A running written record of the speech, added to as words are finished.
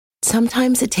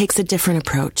Sometimes it takes a different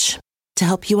approach to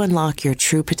help you unlock your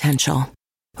true potential.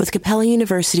 With Capella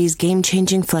University's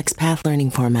game-changing FlexPath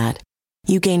learning format,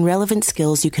 you gain relevant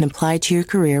skills you can apply to your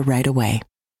career right away.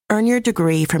 Earn your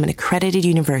degree from an accredited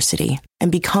university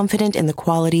and be confident in the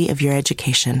quality of your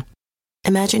education.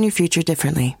 Imagine your future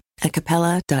differently at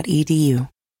capella.edu.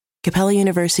 Capella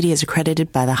University is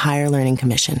accredited by the Higher Learning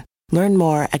Commission. Learn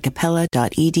more at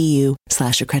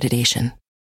capella.edu/accreditation.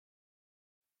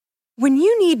 When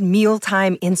you need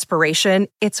mealtime inspiration,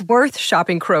 it's worth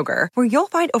shopping Kroger, where you'll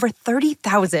find over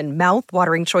 30,000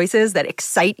 mouth-watering choices that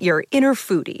excite your inner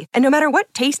foodie. And no matter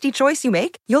what tasty choice you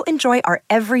make, you'll enjoy our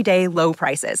everyday low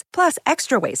prices, plus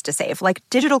extra ways to save, like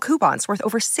digital coupons worth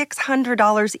over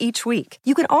 $600 each week.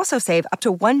 You can also save up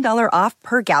to $1 off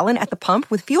per gallon at the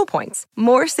pump with fuel points.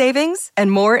 More savings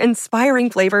and more inspiring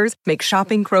flavors make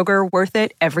shopping Kroger worth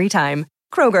it every time.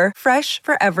 Kroger, fresh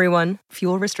for everyone.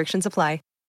 Fuel restrictions apply.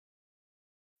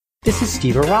 This is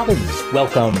Steve Robbins.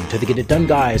 Welcome to the Get It Done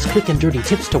Guys, quick and dirty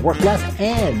tips to work less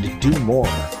and do more.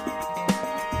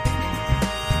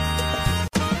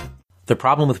 The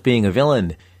problem with being a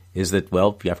villain is that,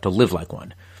 well, you have to live like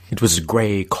one. It was a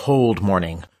gray, cold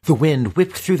morning. The wind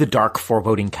whipped through the dark,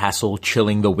 foreboding castle,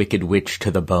 chilling the wicked witch to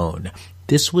the bone.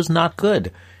 This was not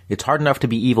good. It's hard enough to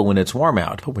be evil when it's warm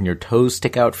out, but when your toes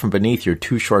stick out from beneath your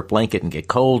too-short blanket and get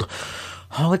cold,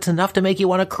 oh, it's enough to make you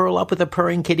want to curl up with a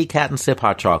purring kitty cat and sip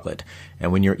hot chocolate.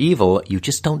 And when you're evil, you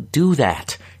just don't do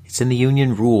that. It's in the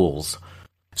union rules.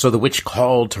 So the witch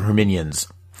called to her minions.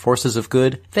 Forces of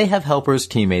good, they have helpers,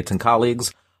 teammates, and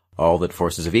colleagues. All that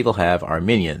forces of evil have are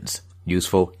minions.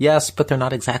 Useful, yes, but they're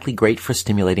not exactly great for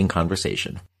stimulating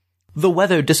conversation. The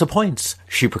weather disappoints,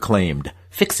 she proclaimed.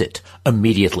 Fix it,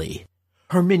 immediately.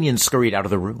 Her minions scurried out of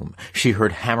the room. She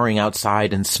heard hammering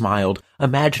outside and smiled,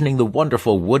 imagining the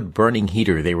wonderful wood-burning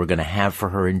heater they were going to have for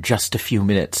her in just a few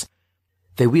minutes.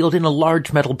 They wheeled in a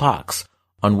large metal box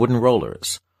on wooden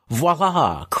rollers.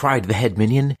 Voila! Cried the head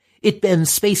minion. It bends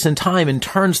space and time and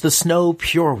turns the snow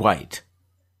pure white.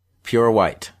 Pure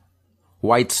white.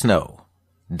 White snow.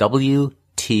 WTF.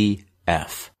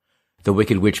 The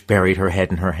wicked witch buried her head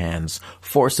in her hands.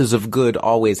 Forces of good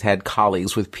always had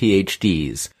colleagues with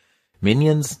PhDs.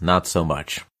 Minions, not so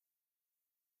much.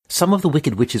 Some of the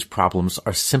Wicked Witch's problems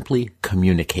are simply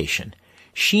communication.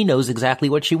 She knows exactly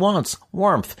what she wants.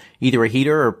 Warmth, either a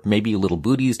heater or maybe little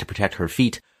booties to protect her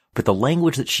feet, but the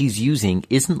language that she's using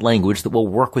isn't language that will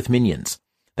work with minions.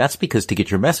 That's because to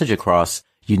get your message across,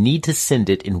 you need to send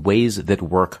it in ways that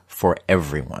work for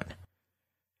everyone.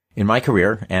 In my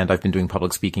career, and I've been doing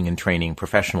public speaking and training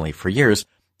professionally for years,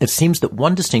 it seems that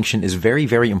one distinction is very,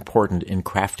 very important in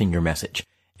crafting your message.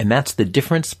 And that's the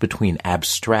difference between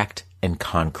abstract and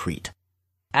concrete.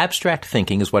 Abstract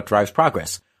thinking is what drives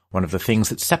progress. One of the things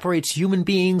that separates human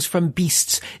beings from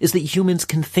beasts is that humans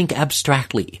can think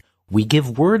abstractly. We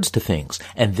give words to things,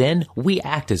 and then we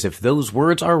act as if those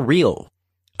words are real.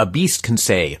 A beast can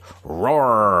say,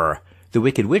 roar. The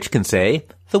wicked witch can say,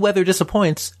 the weather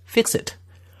disappoints, fix it.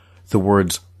 The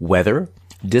words weather,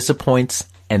 disappoints,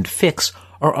 and fix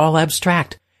are all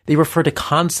abstract. They refer to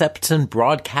concepts and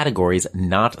broad categories,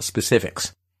 not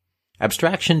specifics.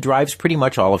 Abstraction drives pretty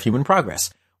much all of human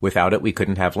progress. Without it, we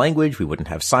couldn't have language, we wouldn't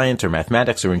have science or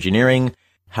mathematics or engineering.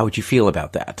 How would you feel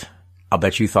about that? I'll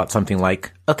bet you thought something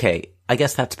like, okay, I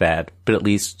guess that's bad, but at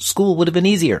least school would have been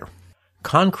easier.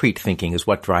 Concrete thinking is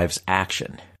what drives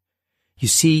action. You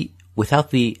see, without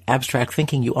the abstract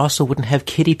thinking, you also wouldn't have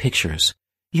kitty pictures.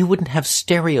 You wouldn't have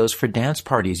stereos for dance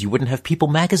parties. You wouldn't have People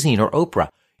Magazine or Oprah.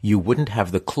 You wouldn't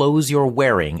have the clothes you're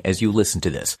wearing as you listen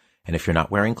to this. And if you're not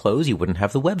wearing clothes, you wouldn't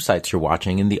have the websites you're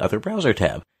watching in the other browser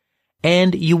tab.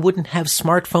 And you wouldn't have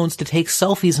smartphones to take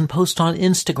selfies and post on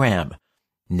Instagram.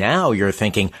 Now you're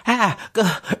thinking,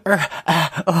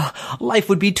 life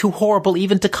would be too horrible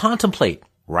even to contemplate.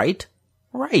 Right?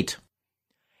 Right.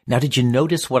 Now did you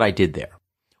notice what I did there?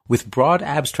 With broad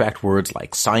abstract words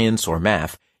like science or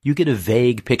math, you get a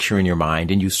vague picture in your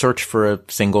mind and you search for a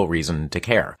single reason to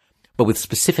care. But with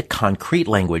specific concrete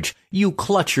language, you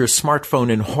clutch your smartphone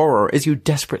in horror as you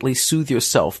desperately soothe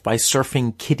yourself by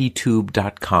surfing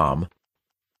kittytube.com.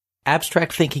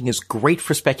 Abstract thinking is great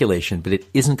for speculation, but it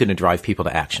isn't going to drive people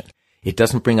to action. It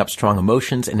doesn't bring up strong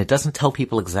emotions, and it doesn't tell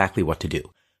people exactly what to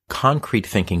do. Concrete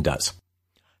thinking does.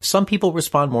 Some people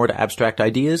respond more to abstract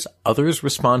ideas, others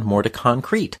respond more to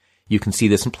concrete. You can see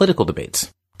this in political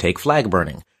debates. Take flag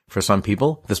burning. For some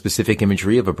people, the specific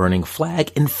imagery of a burning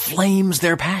flag inflames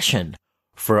their passion.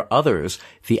 For others,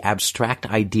 the abstract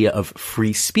idea of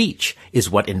free speech is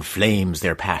what inflames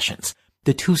their passions.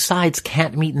 The two sides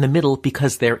can't meet in the middle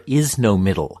because there is no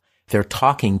middle. They're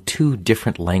talking two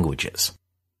different languages.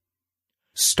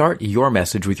 Start your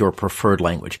message with your preferred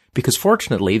language, because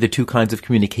fortunately, the two kinds of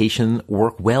communication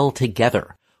work well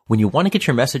together. When you want to get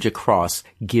your message across,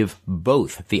 give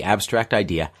both the abstract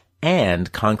idea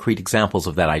and concrete examples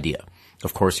of that idea.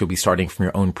 Of course, you'll be starting from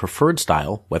your own preferred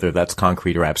style, whether that's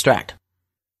concrete or abstract.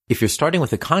 If you're starting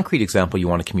with a concrete example you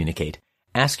want to communicate,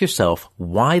 ask yourself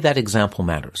why that example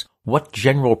matters. What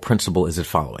general principle is it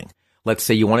following? Let's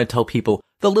say you want to tell people,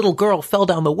 the little girl fell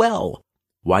down the well.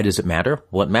 Why does it matter?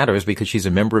 Well, it matters because she's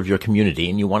a member of your community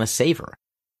and you want to save her.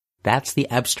 That's the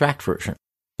abstract version.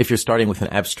 If you're starting with an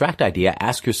abstract idea,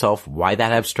 ask yourself why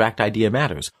that abstract idea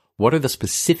matters. What are the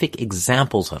specific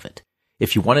examples of it?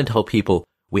 If you want to tell people,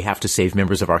 we have to save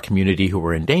members of our community who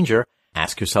are in danger,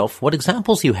 ask yourself what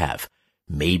examples you have.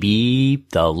 Maybe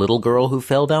the little girl who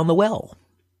fell down the well.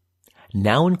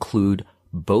 Now include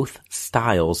both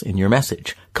styles in your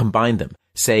message. Combine them.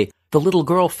 Say, the little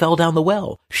girl fell down the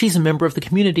well. She's a member of the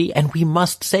community and we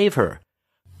must save her.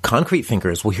 Concrete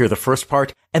thinkers will hear the first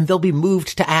part and they'll be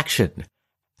moved to action.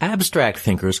 Abstract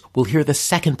thinkers will hear the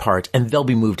second part and they'll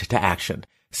be moved to action.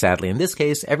 Sadly, in this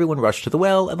case, everyone rushed to the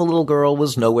well and the little girl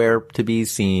was nowhere to be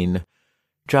seen.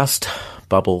 Just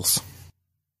bubbles.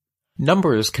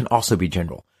 Numbers can also be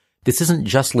general. This isn't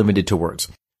just limited to words.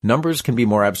 Numbers can be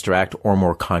more abstract or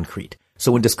more concrete.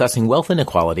 So when discussing wealth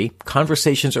inequality,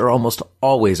 conversations are almost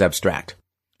always abstract.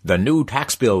 The new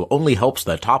tax bill only helps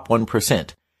the top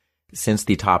 1%. Since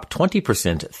the top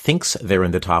 20% thinks they're in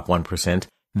the top 1%,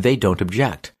 they don't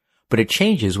object. But it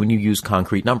changes when you use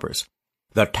concrete numbers.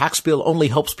 The tax bill only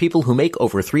helps people who make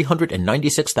over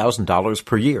 $396,000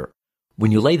 per year.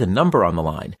 When you lay the number on the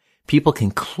line, people can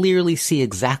clearly see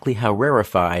exactly how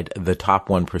rarefied the top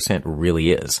 1%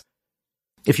 really is.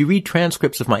 If you read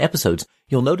transcripts of my episodes,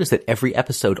 you'll notice that every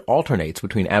episode alternates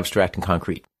between abstract and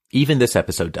concrete. Even this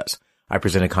episode does. I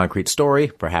present a concrete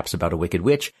story, perhaps about a wicked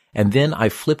witch, and then I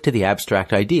flip to the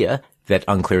abstract idea that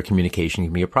unclear communication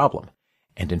can be a problem.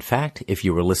 And in fact, if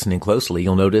you were listening closely,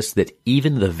 you'll notice that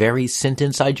even the very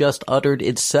sentence I just uttered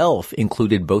itself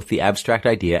included both the abstract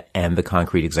idea and the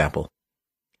concrete example.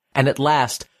 And at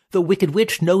last, the wicked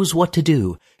witch knows what to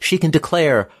do. She can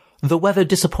declare, the weather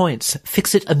disappoints.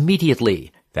 Fix it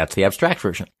immediately. That's the abstract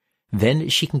version. Then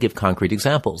she can give concrete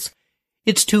examples.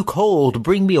 It's too cold.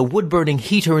 Bring me a wood-burning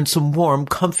heater and some warm,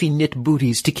 comfy knit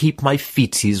booties to keep my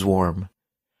feetsies warm.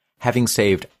 Having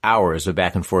saved hours of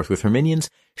back and forth with her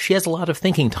minions, she has a lot of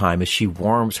thinking time as she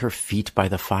warms her feet by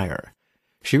the fire.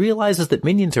 She realizes that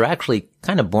minions are actually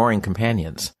kind of boring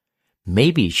companions.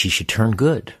 Maybe she should turn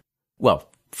good. Well,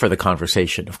 for the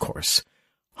conversation, of course.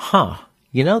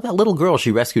 You know, that little girl she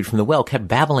rescued from the well kept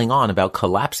babbling on about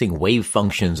collapsing wave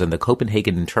functions and the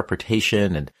Copenhagen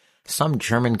interpretation and some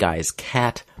German guy's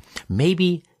cat.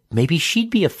 Maybe she'd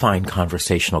be a fine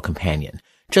conversational companion.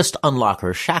 Just unlock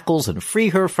her shackles and free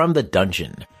her from the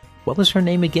dungeon. What was her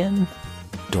name again?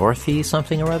 Dorothy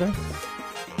something or other?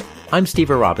 I'm Steve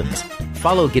Robbins.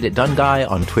 Follow Get It Done Guy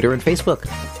on Twitter and Facebook.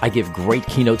 I give great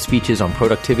keynote speeches on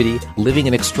productivity, living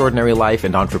an extraordinary life,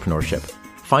 and entrepreneurship.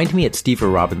 Find me at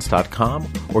steverobbins.com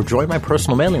or join my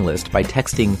personal mailing list by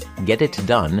texting Get It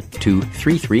Done to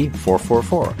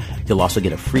 33444. You'll also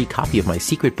get a free copy of my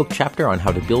secret book chapter on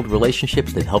how to build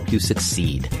relationships that help you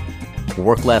succeed.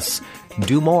 Work less,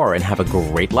 do more, and have a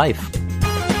great life.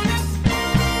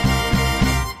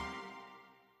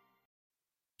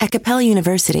 At Capella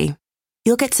University,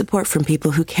 you'll get support from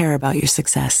people who care about your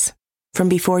success. From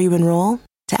before you enroll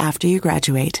to after you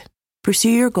graduate,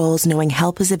 pursue your goals knowing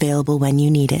help is available when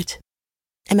you need it.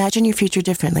 Imagine your future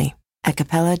differently at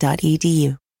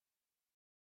capella.edu.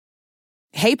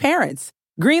 Hey parents,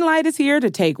 Greenlight is here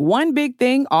to take one big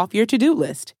thing off your to-do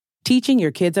list, teaching your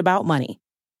kids about money.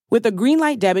 With a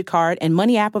Greenlight debit card and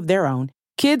money app of their own,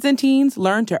 kids and teens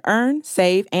learn to earn,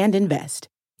 save, and invest.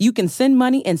 You can send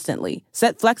money instantly,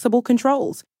 set flexible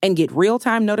controls, and get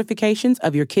real-time notifications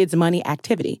of your kids' money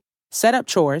activity. Set up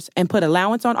chores and put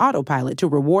allowance on autopilot to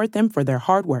reward them for their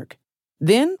hard work.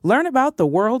 Then learn about the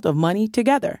world of money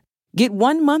together. Get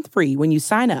 1 month free when you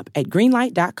sign up at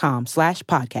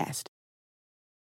greenlight.com/podcast.